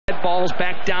balls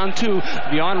back down to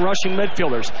the on-rushing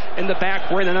midfielders. In the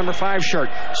back, wearing the number 5 shirt,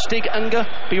 Stig Inge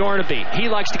Bjorneby. He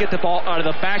likes to get the ball out of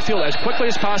the backfield as quickly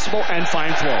as possible and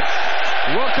find flow.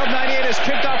 World Cup 98 is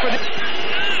kicked off with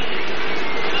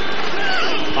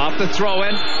off the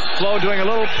throw-in. Flo doing a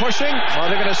little pushing. Are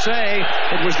they going to say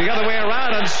it was the other way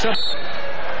around? And so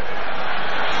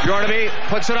Bjorneby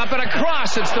puts it up and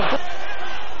across. It's the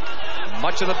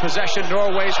much of the possession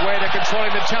Norway's way. They're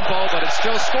controlling the tempo, but it's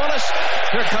still scoreless.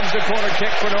 Here comes the corner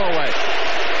kick for Norway.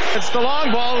 It's the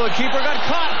long ball. The keeper got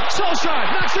caught. Solskjaer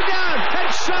knocks it down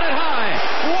and shot it high.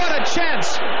 What a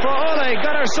chance for Ole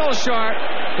Gunnar Solskjaer.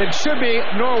 It should be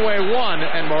Norway 1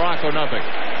 and Morocco nothing.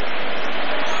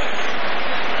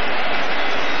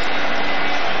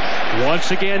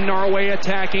 Once again, Norway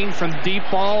attacking from deep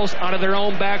balls out of their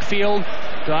own backfield.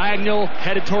 Diagonal,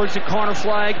 headed towards the corner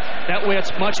flag. That way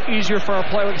it's much easier for a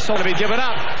player like Solskjaer to be given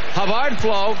up. Havard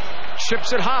Flo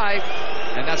ships it high,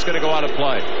 and that's going to go out of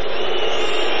play.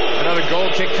 Another goal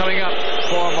kick coming up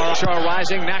for Morocco.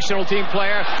 Rising national team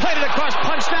player. Played it across,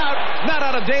 punched out. Not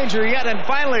out of danger yet, and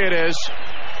finally it is.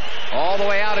 All the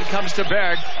way out it comes to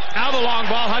Berg. Now the long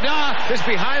ball. Hadda is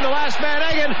behind the last man,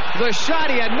 Eggen. The shot,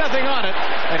 he had nothing on it,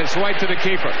 and it's right to the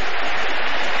keeper.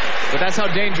 But that's how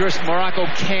dangerous Morocco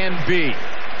can be.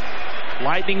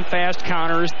 Lightning fast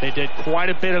counters. They did quite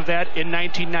a bit of that in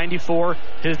 1994.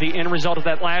 Is the end result of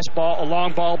that last ball, a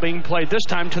long ball being played this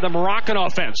time to the Moroccan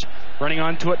offense. Running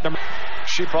onto it.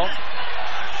 Chippo.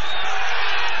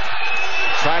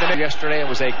 Tried it yesterday. It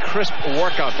was a crisp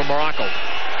workout for Morocco.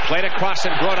 Played across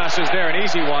and Grodas is there. An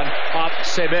easy one off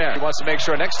Seber. He wants to make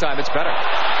sure next time it's better.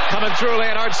 Coming through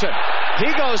Leonardson.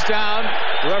 He goes down.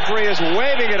 The referee is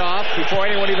waving it off before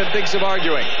anyone even thinks of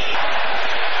arguing.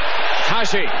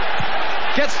 Hadji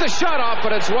gets the shot off,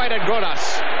 but it's right at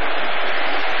Grodas.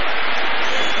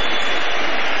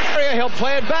 He'll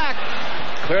play it back.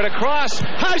 Cleared across.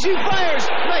 Hadji fires.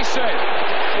 Nice save.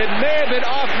 It may have been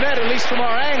off net, at least from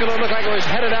our angle. It looked like it was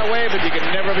headed that way, but you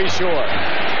can never be sure.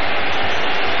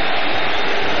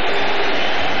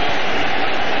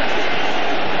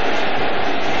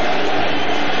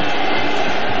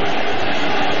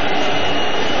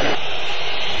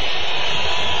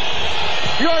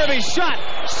 Bjorneby shot,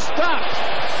 stopped,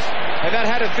 and that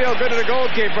had to feel good to the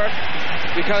goalkeeper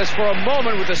because for a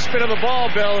moment with the spin of the ball,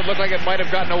 Bill, it looked like it might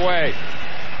have gotten away.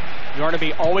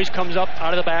 Bjorneby always comes up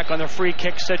out of the back on the free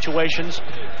kick situations,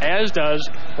 as does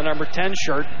the number 10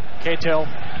 shirt, Ketil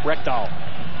Rekdal.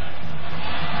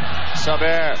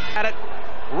 Saber at it,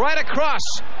 right across,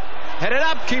 headed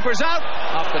up, keeper's out,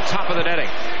 off the top of the netting.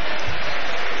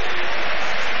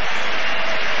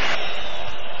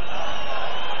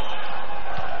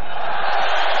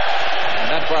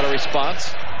 Brought a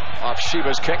response off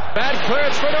Shiba's kick. Bad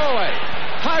clearance for Norway.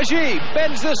 Hadji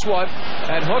bends this one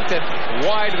and hooked it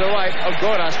wide to the right of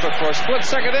Grodas, but for a split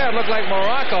second there it looked like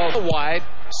Morocco wide.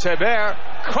 Seber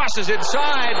crosses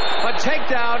inside, a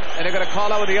takedown, and they're going to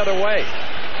call out the other way.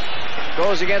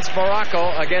 Goes against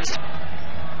Morocco, against...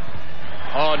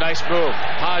 Oh, nice move.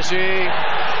 Hadji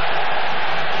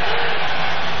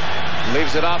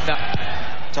leaves it off now.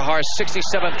 Tahar's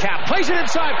 67th cap, plays it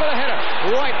inside for the header,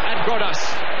 right at Grodas.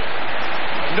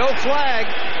 No flag,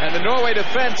 and the Norway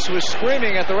defense was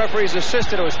screaming at the referee's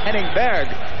assistant. It was Henning Berg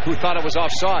who thought it was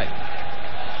offside.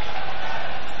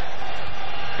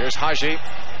 Here's Hadji,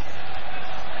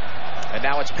 and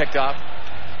now it's picked up.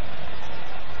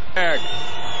 Berg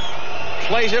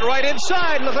plays it right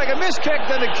inside, looked like a miss kick,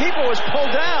 then the keeper was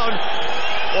pulled down,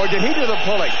 or did he do the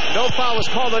pulling? No foul was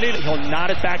called on either. He'll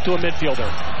nod it back to a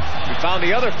midfielder. He found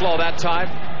the other Flo that time,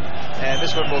 and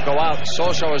this one will go out.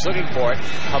 Solskjaer was looking for it.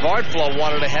 Havard Flo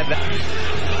wanted to head that.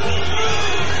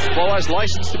 Flo has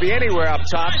license to be anywhere up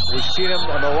top. We've seen him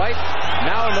on the right,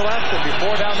 now on the left, and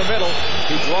before down the middle.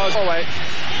 He draws away,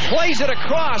 plays it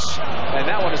across, and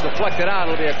that one is deflected out.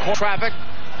 It'll be a corner. Traffic.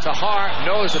 Tahar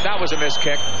knows that was a missed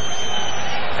kick,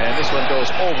 and this one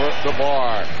goes over the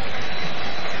bar.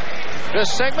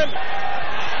 This segment,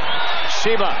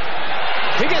 Shiba.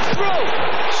 He gets through.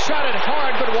 Shot it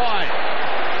hard but wide.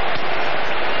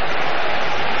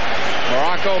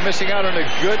 Morocco missing out on a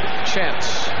good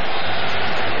chance.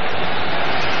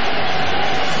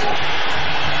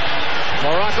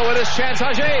 Morocco with his chance.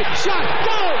 Hadji. Shot.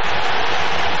 Goal.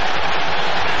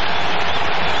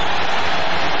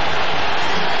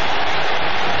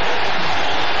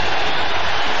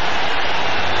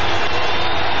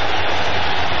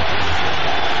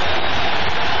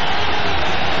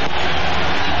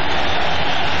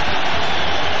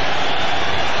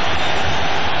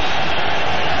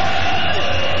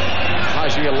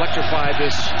 Electrified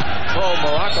this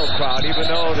pro-Morocco crowd, even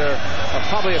though there are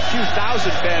probably a few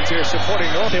thousand fans here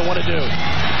supporting Norway. They want to do.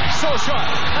 Solskjaer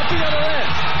at the other end.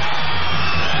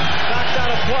 Knocked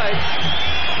out of play.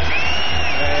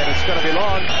 And it's going to be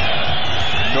long.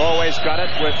 Norway's got it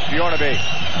with Bjorneby.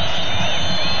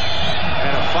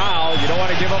 And a foul. You don't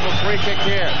want to give up a free kick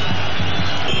here.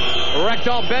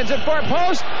 Rekdal bends it for a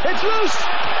post. It's loose.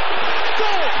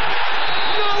 Goal!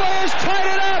 Norway has tied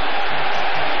it up.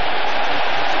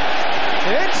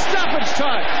 It's stoppage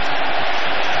time.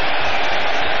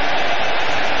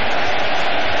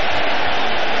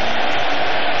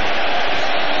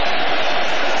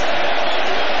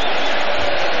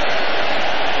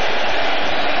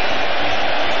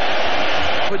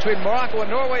 Between Morocco and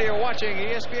Norway, you're watching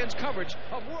ESPN's coverage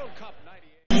of World Cup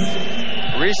 '98.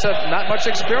 Risa, not much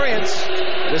experience.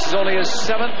 This is only his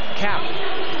 7th cap.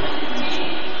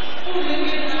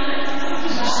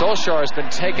 Solskjaer has been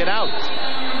taken out.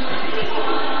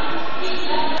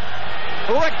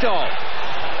 Rekdal.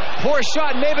 Poor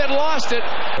shot. Navid lost it.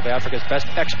 Of Africa's best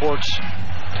exports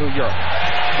to Europe.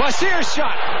 Basir's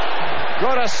shot.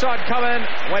 Groda saw it coming.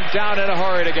 Went down in a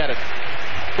hurry to get it.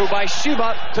 By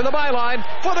Shiba to the byline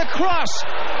for the cross.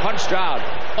 Punched out.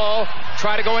 Oh,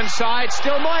 try to go inside.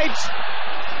 Still might.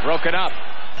 Broken up.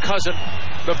 Cousin,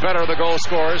 the better of the goal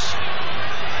scorers.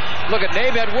 Look at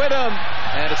Navid with him.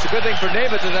 And it's a good thing for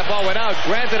Navid that ball went out.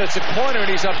 Granted, it's a corner and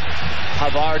he's up.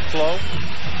 Havard flow.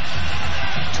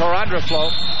 Torandra flow.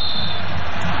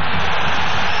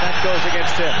 That goes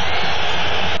against him.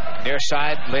 Near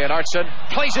side, Leonardson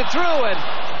plays it through, and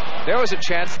there was a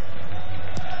chance.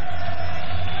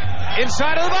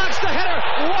 Inside of the box, the header.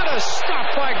 What a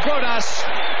stop by Grodas.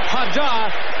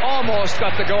 Hadda almost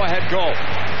got the go-ahead goal.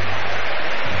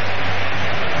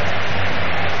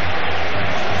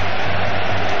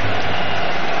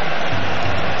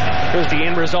 Here's the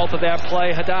end result of that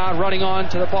play. Hadda running on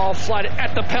to the ball, flight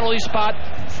at the penalty spot.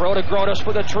 Throw to Grodas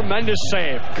with a tremendous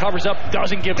save. Covers up,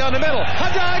 doesn't give. Down the middle.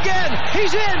 Hadda again.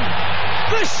 He's in.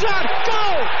 The shot.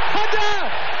 Goal. Hadda.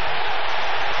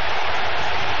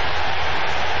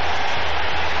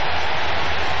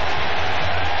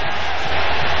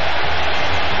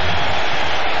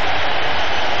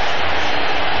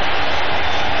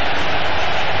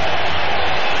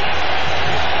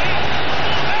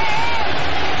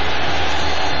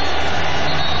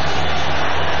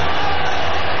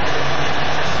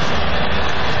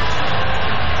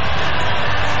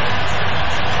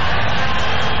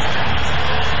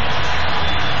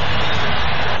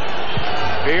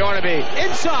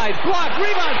 Inside, block,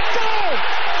 rebound, goal!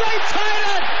 They tied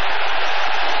it!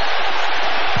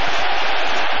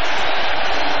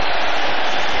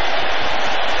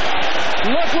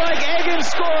 Looked like Eggen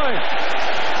scoring.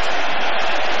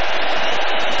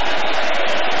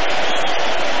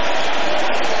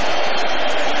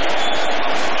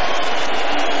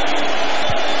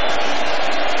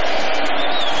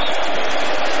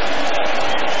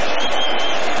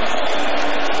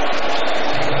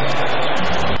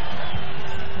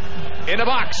 In the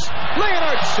box,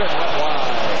 Leonardson went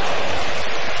wide.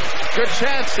 Good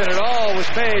chance, and it all was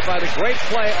made by the great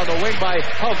play on the wing by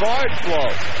Havard Flow.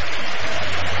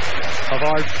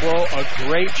 Havard Flow, a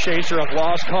great chaser of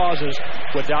lost causes.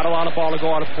 Without allowing the ball to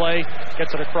go out of play,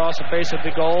 gets it across the face of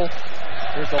the goal.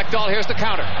 Rekdal, here's the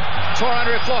counter.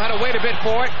 Torandra Flow had to wait a bit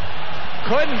for it.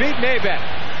 Couldn't beat Navid.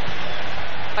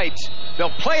 Right. They'll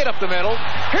play it up the middle.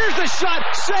 Here's the shot.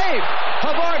 Save.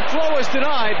 Havard Flow is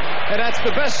denied. And that's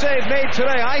the best save made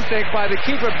today, I think, by the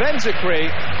keeper, Benzakri.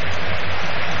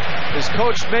 His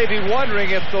coach may be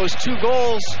wondering if those 2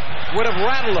 goals would have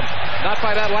rattled him. Not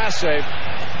by that last save.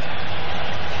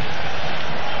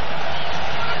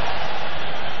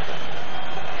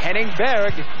 Henning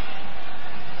Berg.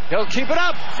 He'll keep it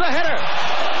up. The header.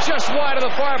 Just wide of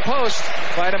the far post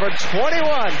by number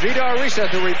 21, Vidar Risa,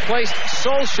 who replaced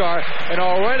Solskjaer. And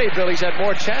already, Billy's had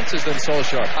more chances than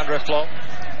Solskjaer. Andre Flo.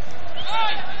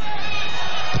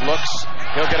 Looks.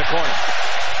 He'll get a corner.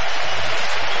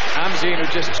 Hamzin, who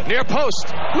just near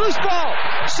post. Loose ball.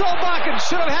 Solbakken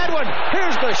should have had one.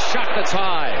 Here's the shot that's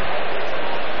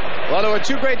high. Well, there were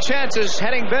 2 great chances.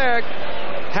 Henning Berg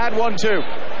had one too.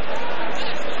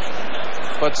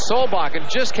 But Solbakken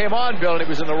just came on, Bill, and he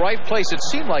was in the right place, it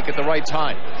seemed like, at the right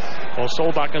time. Well,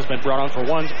 Solbakken's been brought on for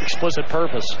one explicit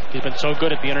purpose. He's been so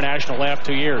good at the international last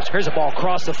 2 years. Here's a ball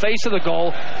across the face of the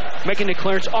goal, making the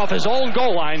clearance off his own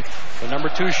goal line. The number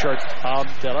 2 shirt,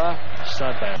 Abdullah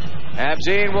Sadbak.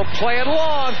 Hamzin will play it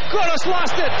long. Grodas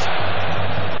lost it.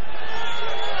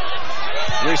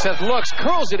 Reset looks,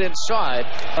 curls it inside.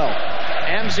 Oh,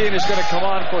 Hamzin is going to come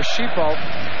on for Chippo.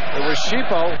 It was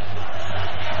Chippo.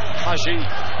 Hadji.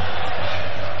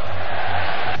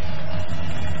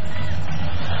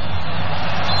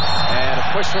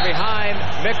 push from behind.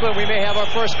 Micklin, we may have our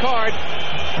first card.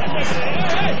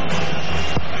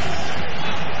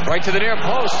 Right to the near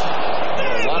post.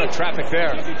 A lot of traffic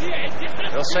there.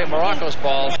 They'll say Morocco's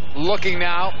ball. Looking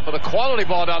now for the quality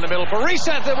ball down the middle.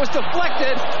 Parisat that was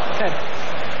deflected. And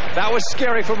that was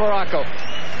scary for Morocco.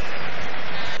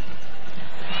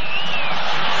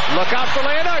 Look out for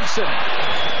Leonardson.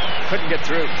 Couldn't get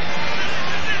through.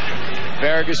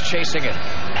 Berg is chasing it.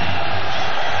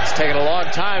 It's taken a long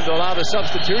time to allow the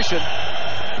substitution.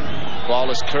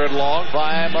 Ball is cleared long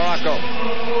by Morocco.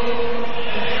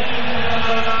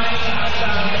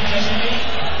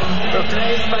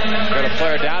 Got a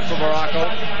player down for Morocco.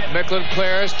 Micklin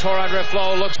clears. Toran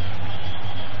Reflo looks.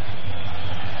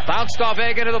 Bounced off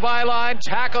Eggen to the byline.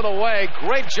 Tackled away.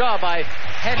 Great job by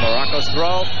Hadji. Morocco's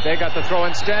throw. They got the throw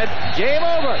instead. Game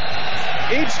over.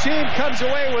 Each team comes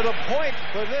away with a point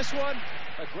for this one.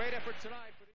 A great effort tonight.